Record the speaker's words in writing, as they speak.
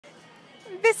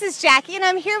This is Jackie, and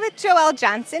I'm here with Joyelle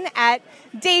Johnson at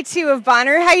day 2 of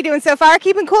Bonnaroo. How you doing so far?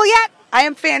 Keeping cool yet? I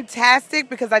am fantastic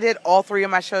because I did all 3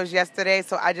 of my shows yesterday,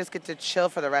 so I just get to chill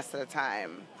for the rest of the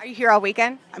time. Are you here all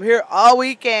weekend? I'm here all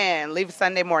weekend. Leave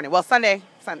Sunday morning. Well, Sunday.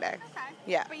 Okay.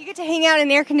 Yeah. But you get to hang out in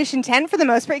an air-conditioned tent for the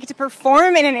most part. You get to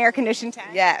perform in an air-conditioned tent.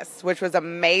 Yes, which was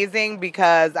amazing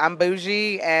because I'm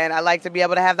bougie and I like to be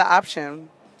able to have the option.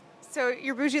 So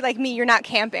you're bougie like me. You're not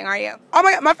camping, are you? Oh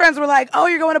my God, my friends were like, oh,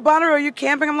 you're going to Bonnaroo, are you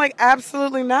camping? I'm like,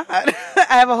 absolutely not. I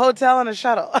have a hotel and a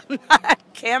shuttle. I'm not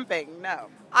camping, no.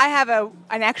 I have an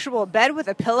actual bed with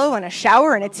a pillow and a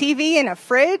shower and a TV and a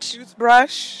fridge.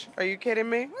 Toothbrush, are you kidding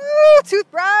me? Ooh,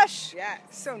 toothbrush. Yes.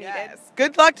 So needed. Yes.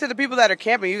 Good luck to the people that are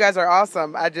camping. You guys are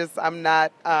awesome. I'm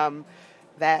not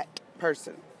that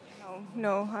person.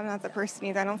 No, I'm not the person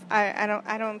either.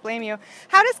 I don't blame you.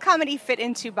 How does comedy fit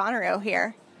into Bonnaroo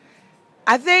here?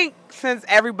 I think since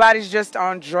everybody's just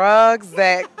on drugs,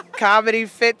 that comedy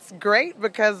fits great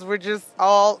because we're just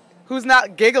all, who's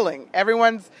not giggling?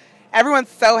 Everyone's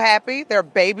so happy. There are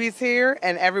babies here,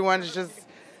 and everyone's just,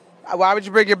 why would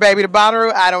you bring your baby to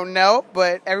Bonnaroo? I don't know,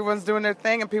 but everyone's doing their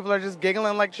thing, and people are just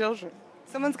giggling like children.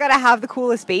 Someone's got to have the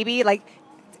coolest baby. Like,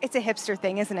 it's a hipster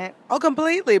thing, isn't it? Oh,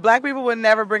 completely. Black people would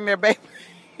never bring their baby.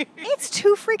 It's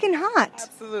too freaking hot.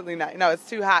 Absolutely not. No, it's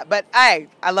too hot. But I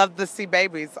love to see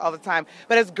babies all the time.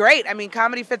 But it's great. I mean,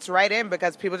 comedy fits right in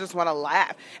because people just want to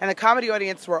laugh. And the comedy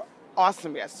audience were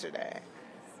awesome yesterday.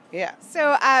 Yeah.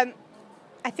 So, I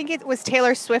think it was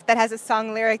Taylor Swift that has a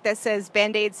song lyric that says,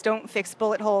 Band-Aids don't fix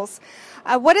bullet holes.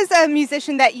 What is a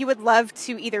musician that you would love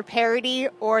to either parody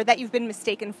or that you've been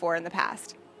mistaken for in the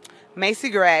past? Macy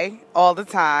Gray all the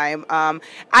time.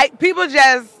 People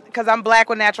just, because I'm black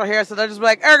with natural hair, so they'll just be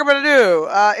like, Erykah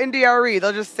Badu, NDRE.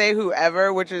 They'll just say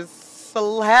whoever, which is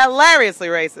hilariously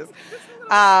racist.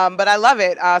 But I love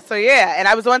it. So yeah, and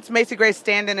I was once Macy Gray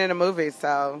standing in a movie,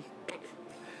 so.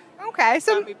 Okay,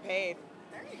 so. Got me paid.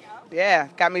 There you go. Yeah,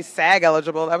 got me SAG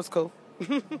eligible. That was cool.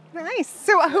 Nice.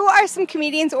 So who are some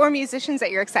comedians or musicians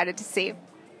that you're excited to see?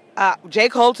 J.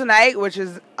 Cole tonight, which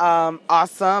is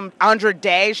awesome. Andra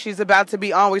Day, she's about to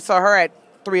be on. We saw her at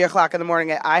 3 o'clock in the morning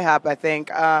at IHOP, I think.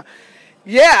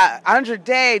 Yeah, Andra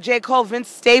Day, J. Cole, Vince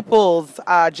Staples,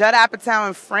 Judd Apatow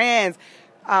and Friends,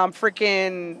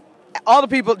 freaking all the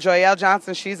people. Joyelle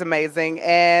Johnson, she's amazing.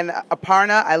 And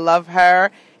Aparna, I love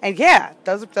her. And yeah,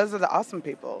 those are the awesome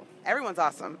people. Everyone's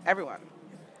awesome.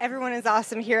 Everyone is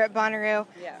awesome here at Bonnaroo.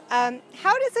 Yeah.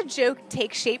 How does a joke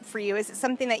take shape for you? Is it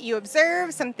something that you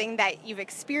observe, something that you've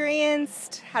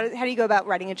experienced? How do you go about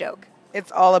writing a joke?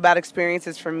 It's all about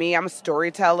experiences for me. I'm a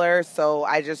storyteller, so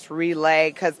I just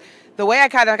relay. Because the way I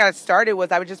kind of got started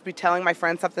was I would just be telling my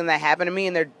friends something that happened to me,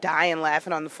 and they're dying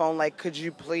laughing on the phone like, could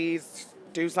you please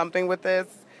do something with this?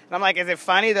 And I'm like, is it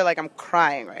funny? They're like, I'm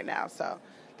crying right now. So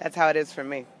that's how it is for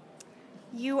me.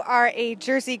 You are a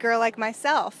Jersey girl like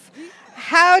myself.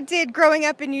 How did growing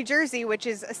up in New Jersey, which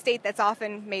is a state that's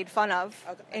often made fun of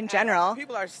in general.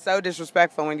 People are so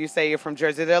disrespectful when you say you're from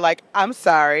Jersey. They're like, I'm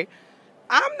sorry.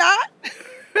 I'm not.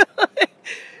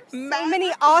 So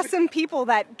many awesome people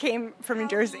that came from New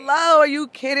Jersey. Hello, are you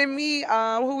kidding me? Who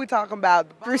are we talking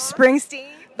about? Bruce Springsteen.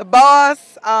 The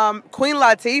Boss, Queen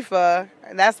Latifah,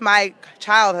 and that's my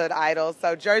childhood idol.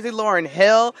 So Jersey Lauryn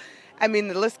Hill. I mean,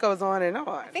 the list goes on and on.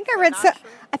 I think I read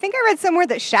somewhere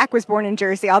that Shaq was born in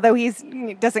Jersey, although he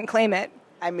doesn't claim it.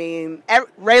 I mean,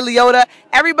 Ray Liotta,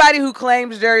 everybody who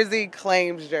claims Jersey,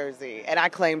 and I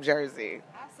claim Jersey.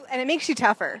 Absolutely. And it makes you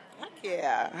tougher.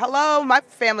 Yeah. Hello, my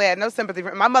family had no sympathy.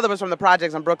 My mother was from the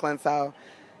projects in Brooklyn, so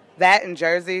that in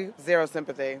Jersey, zero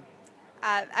sympathy.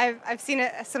 I've seen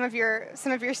some of your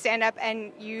stand up,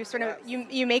 and you sort of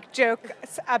you make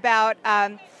jokes about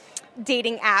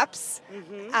dating apps.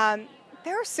 Mm-hmm.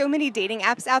 There are so many dating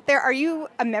apps out there. Are you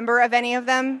a member of any of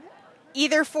them,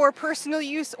 either for personal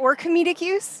use or comedic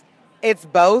use? It's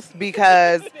both,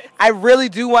 because I really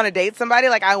do want to date somebody.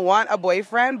 Like, I want a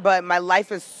boyfriend, but my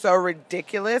life is so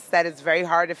ridiculous that it's very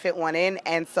hard to fit one in.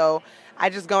 And so I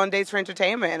just go on dates for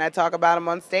entertainment, and I talk about them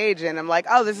on stage. And I'm like,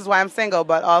 oh, this is why I'm single,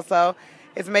 but also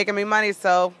it's making me money.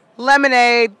 So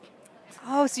lemonade.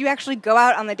 Oh, so you actually go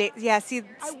out on the date. Yeah, see.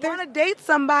 I want to date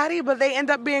somebody, but they end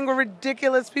up being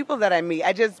ridiculous people that I meet.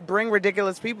 I just bring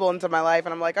ridiculous people into my life,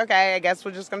 and I'm like, okay, I guess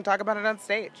we're just going to talk about it on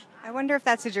stage. I wonder if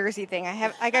that's a Jersey thing.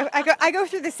 I go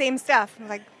through the same stuff. I'm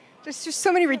like, there's just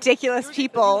so many ridiculous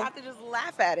people. You have to just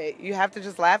laugh at it. You have to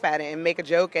just laugh at it and make a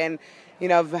joke. And, you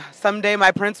know, someday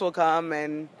my prince will come,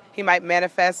 and he might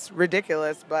manifest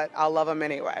ridiculous, but I'll love him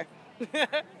anyway.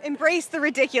 Embrace the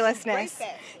ridiculousness. Embrace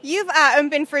it. You've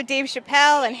opened for Dave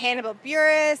Chappelle and Hannibal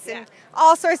Buress and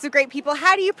all sorts of great people.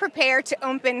 How do you prepare to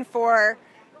open for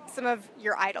some of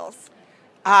your idols?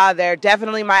 They're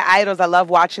definitely my idols. I love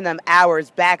watching them hours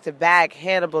back to back.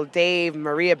 Hannibal, Dave,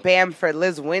 Maria Bamford,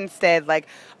 Liz Winstead, like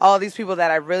all these people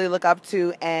that I really look up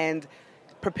to. And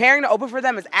preparing to open for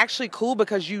them is actually cool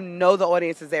because you know the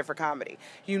audience is there for comedy.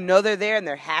 You know they're there and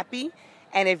they're happy.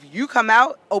 And if you come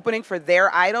out opening for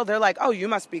their idol, they're like, oh, you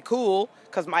must be cool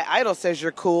because my idol says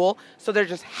you're cool. So they're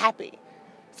just happy.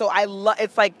 So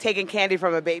it's like taking candy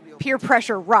from a baby. Peer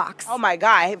pressure rocks. Oh my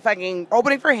God. Fucking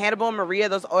opening for Hannibal and Maria,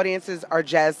 those audiences are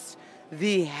just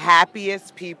the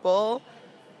happiest people.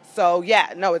 So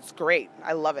yeah, no, it's great.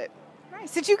 I love it.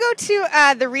 Nice. Did you go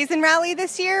to the Reason Rally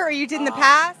this year, or you did in the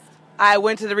past? I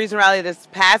went to the Reason Rally this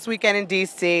past weekend in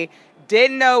D.C.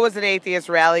 Didn't know it was an atheist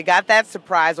rally. Got that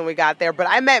surprise when we got there. But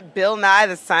I met Bill Nye,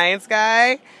 the science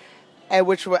guy,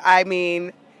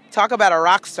 and talk about a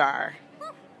rock star.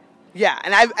 Yeah,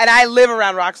 and I live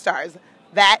around rock stars.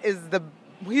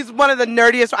 He's one of the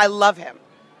nerdiest. I love him.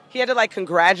 He had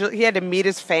to he had to meet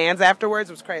his fans afterwards.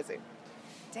 It was crazy.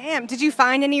 Damn, did you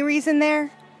find any reason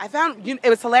there? I found, it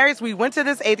was hilarious. We went to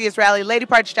this atheist rally, Lady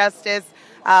Parts Justice,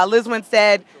 Liz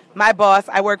Winstead, my boss,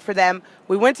 I work for them.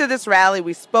 We went to this rally,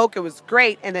 we spoke, it was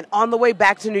great. And then on the way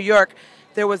back to New York,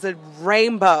 there was a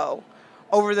rainbow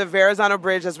over the Verrazano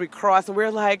Bridge as we crossed. And we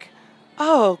were like,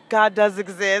 oh, God does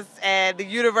exist and the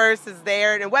universe is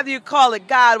there. And whether you call it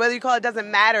God, whether you call it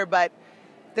doesn't matter, but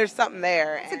there's something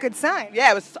there. It's a good sign.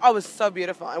 Yeah, it was so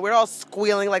beautiful. And we were all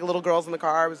squealing like little girls in the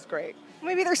car. It was great.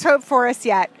 Maybe there's hope for us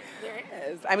yet. There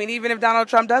is. I mean, even if Donald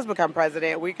Trump does become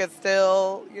president, we could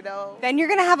still, Then you're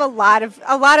going to have a lot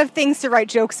of things to write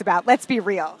jokes about. Let's be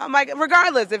real. I'm like,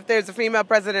 regardless if there's a female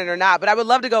president or not. But I would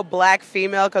love to go black,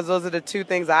 female, because those are the two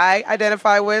things I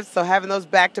identify with. So having those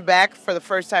back to back for the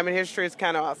first time in history is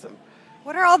kind of awesome.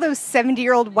 What are all those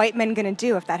 70-year-old white men going to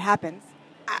do if that happens?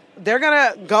 They're going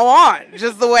to go on.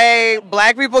 Just the way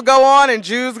black people go on and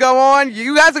Jews go on.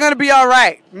 You guys are going to be all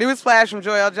right. Newsflash from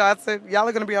Joyelle Johnson. Y'all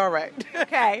are going to be all right.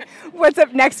 Okay. What's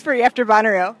up next for you after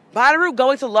Bonnaroo? Bonnaroo,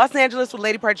 going to Los Angeles with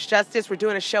Lady Parts Justice. We're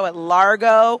doing a show at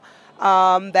Largo.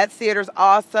 That theater's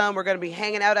awesome. We're going to be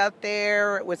hanging out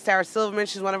there with Sarah Silverman.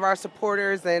 She's one of our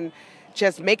supporters. And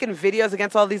just making videos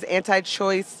against all these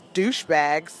anti-choice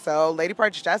douchebags. So Lady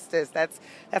Parts Justice,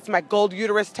 that's my gold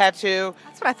uterus tattoo.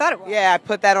 That's what I thought it was. Yeah, I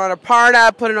put that on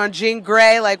Aparna, put it on Jean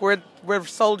Grey, like we're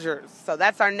soldiers. So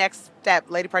that's our next step,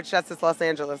 Lady Parts Justice, Los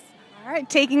Angeles. All right,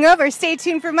 taking over. Stay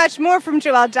tuned for much more from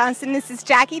Joyelle Johnson. This is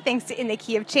Jackie, thanks to In the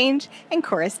Key of Change and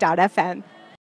Chorus.fm.